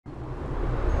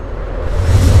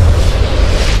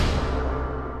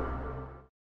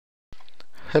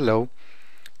Hello.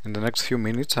 In the next few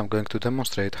minutes I'm going to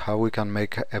demonstrate how we can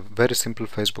make a very simple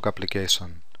Facebook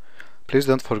application. Please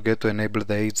don't forget to enable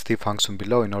the HT function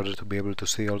below in order to be able to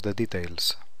see all the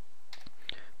details.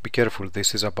 Be careful,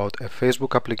 this is about a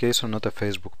Facebook application, not a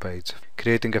Facebook page.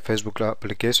 Creating a Facebook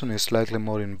application is slightly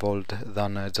more involved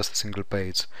than just a single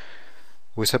page.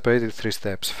 We separated 3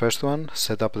 steps. First one,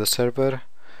 set up the server.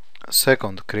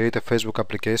 Second, create a Facebook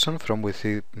application from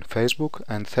within Facebook,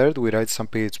 and third, we write some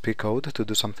PHP code to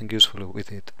do something useful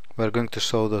with it. We are going to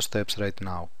show those steps right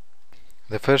now.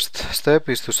 The first step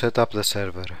is to set up the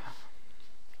server.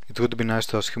 It would be nice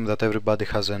to assume that everybody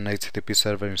has an HTTP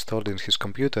server installed in his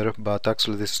computer, but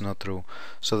actually this is not true.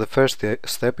 So the first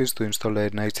step is to install an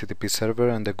HTTP server,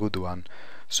 and a good one.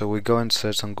 So we go and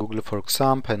search on Google for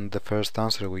XAMPP, and the first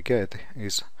answer we get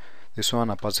is this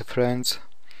one, Apache Friends.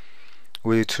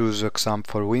 We choose XAMPP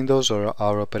for Windows or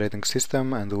our operating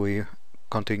system, and we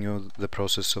continue the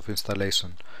process of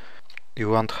installation.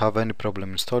 You won't have any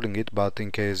problem installing it, but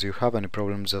in case you have any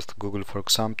problem, just Google for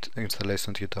XAMPP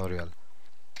installation tutorial.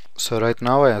 So right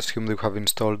now I assume you have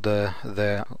installed the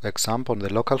XAMPP on the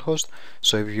localhost.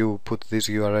 So if you put this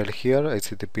URL here,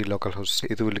 http localhost,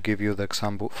 it will give you the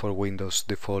XAMPP for Windows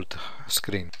default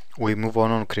screen. We move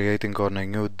on creating a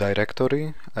new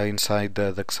directory inside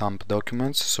the XAMPP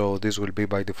documents. So this will be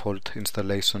by default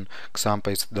installation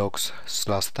XAMPP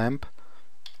docs/temp,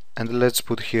 and let's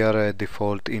put here a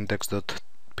default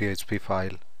index.php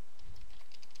file.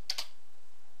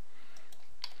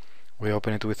 We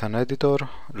open it with an editor.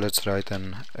 Let's write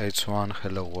an h1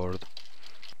 hello world.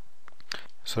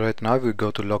 So right now if we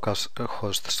go to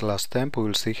localhost/temp, we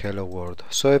will see hello world.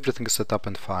 So everything is set up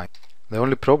and fine. The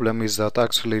only problem is that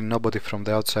actually nobody from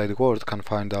the outside world can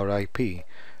find our IP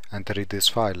and read this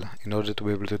file. In order to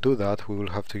be able to do that, we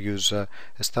will have to use a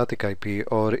static IP,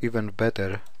 or even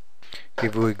better,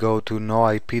 if we go to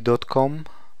noip.com,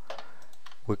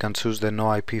 we can choose the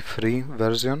noip free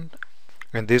version.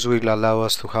 And this will allow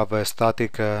us to have a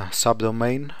static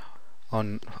subdomain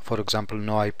on, for example,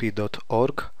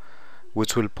 noip.org,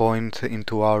 which will point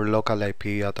into our local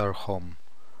IP at our home.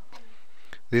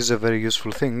 This is a very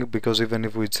useful thing, because even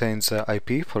if we change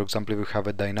IP, for example, if we have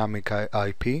a dynamic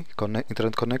IP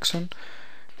internet connection,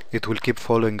 it will keep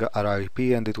following our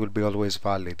IP and it will be always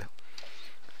valid.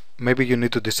 Maybe you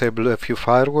need to disable a few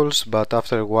firewalls, but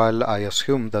after a while I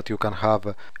assume that you can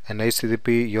have an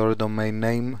HTTP, your domain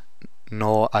name,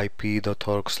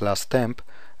 noip.org/temp,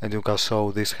 and you can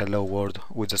show this hello world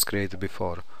we just created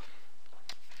before.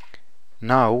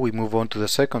 Now we move on to the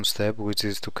second step, which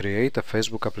is to create a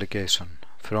Facebook application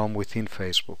from within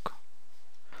Facebook.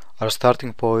 Our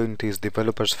starting point is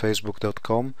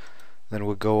developersfacebook.com, then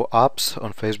we go apps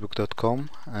on facebook.com,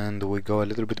 and we go a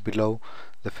little bit below.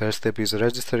 The first step is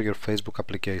register your Facebook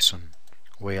application.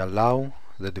 We allow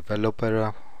the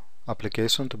developer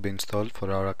application to be installed for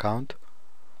our account.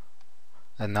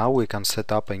 And now we can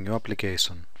set up a new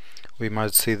application. We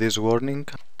might see this warning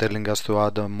telling us to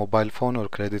add a mobile phone or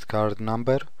credit card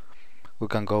number. We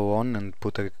can go on and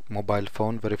put a mobile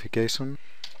phone verification.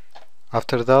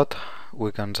 After that,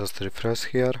 we can just refresh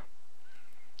here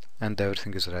and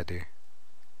everything is ready.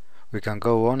 We can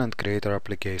go on and create our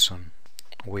application.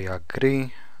 We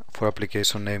agree. For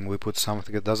application name we put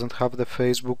something that doesn't have the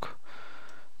Facebook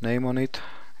name on it.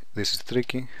 This is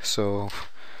tricky, so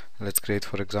let's create,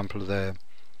 for example, the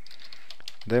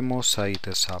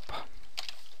Demosaites app.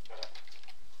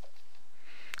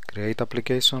 Create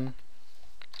application,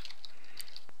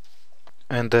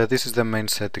 and this is the main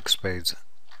settings page.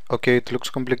 Okay, it looks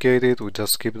complicated, we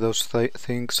just skip those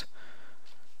things.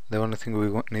 The only thing we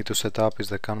need to set up is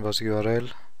the canvas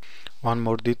URL. One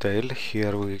more detail,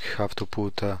 here we have to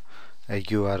put a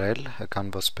URL, a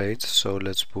canvas page, so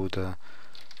let's put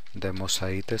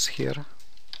Demosaites here.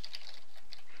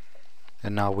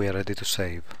 And now we are ready to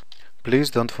save.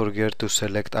 Please don't forget to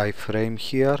select iframe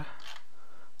here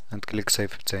and click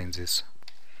Save Changes.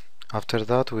 After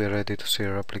that we are ready to see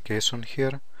our application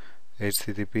here.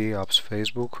 HTTP apps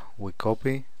Facebook, we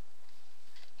copy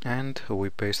and we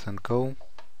paste and go.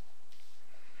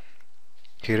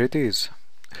 Here it is.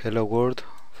 Hello world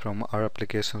from our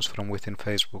applications from within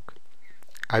Facebook.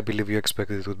 I believe you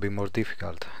expected it would be more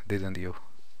difficult, didn't you?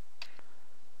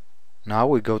 Now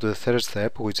we go to the third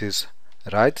step, which is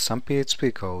write some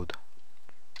PHP code.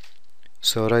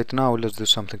 So right now let's do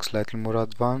something slightly more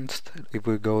advanced. If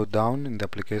we go down in the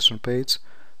application page,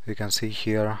 we can see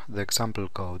here the example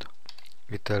code.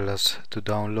 It tells us to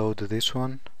download this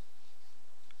one.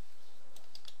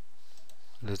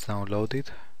 Let's download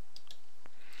it.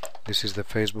 This is the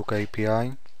Facebook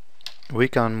API. We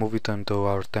can move it into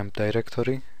our temp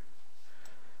directory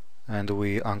and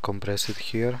we uncompress it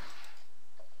here.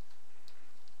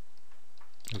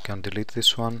 We can delete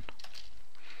this one,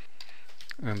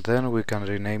 and then we can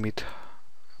rename it.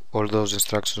 All those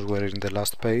instructions were in the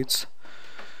last page.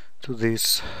 To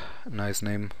this nice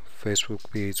name, Facebook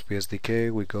PHP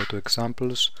SDK, we go to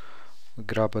examples, we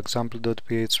grab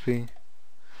example.php,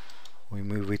 we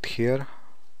move it here,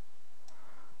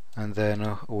 and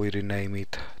then we rename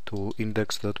it to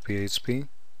index.php.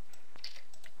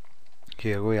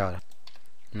 Here we are.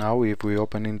 Now if we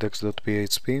open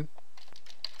index.php,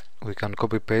 we can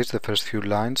copy paste the first few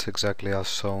lines exactly as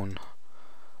shown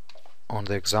on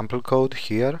the example code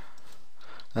here,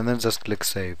 and then just click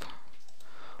save.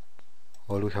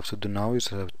 All we have to do now is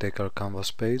take our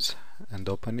canvas page and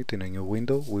open it in a new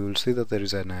window. We will see that there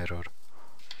is an error.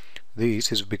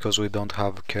 This is because we don't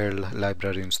have curl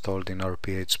library installed in our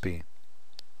PHP.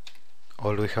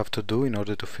 All we have to do in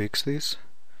order to fix this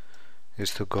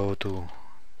is to go to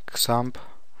XAMPP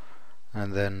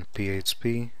and then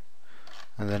PHP,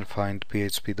 and then find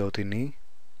php.ini,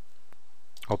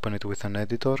 open it with an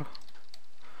editor,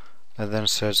 and then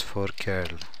search for curl.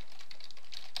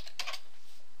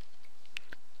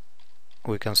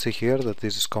 We can see here that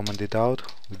this is commented out.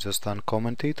 We just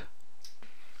uncomment it,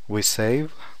 we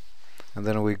save, and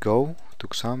then we go to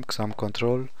XAMPP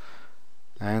control,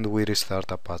 and we restart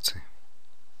Apache.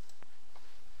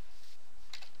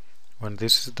 When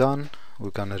this is done,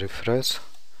 we can refresh,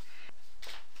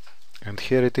 and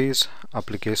here it is,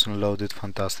 application loaded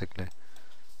fantastically.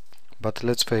 But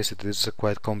let's face it, this is a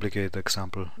quite complicated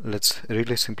example. Let's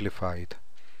really simplify it.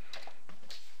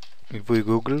 If we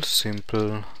Google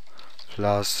simple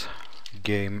Flash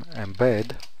game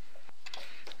embed,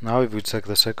 now if we check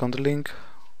the second link,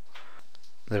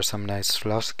 there are some nice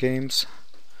Flash games.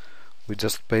 We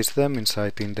just paste them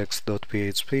inside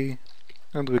index.php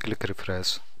and we click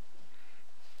refresh.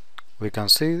 We can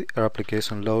see our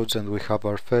application loads and we have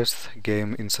our first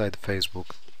game inside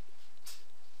Facebook.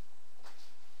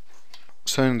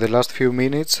 So in the last few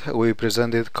minutes we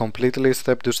presented completely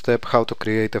step-to-step how to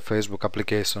create a Facebook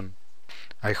application.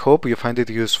 I hope you find it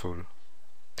useful.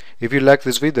 If you like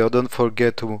this video, don't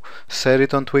forget to share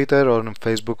it on Twitter or on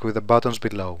Facebook with the buttons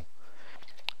below.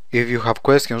 If you have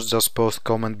questions, just post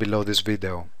comment below this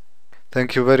video.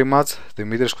 Thank you very much,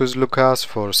 Dimitris Loukas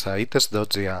for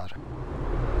saites.gr.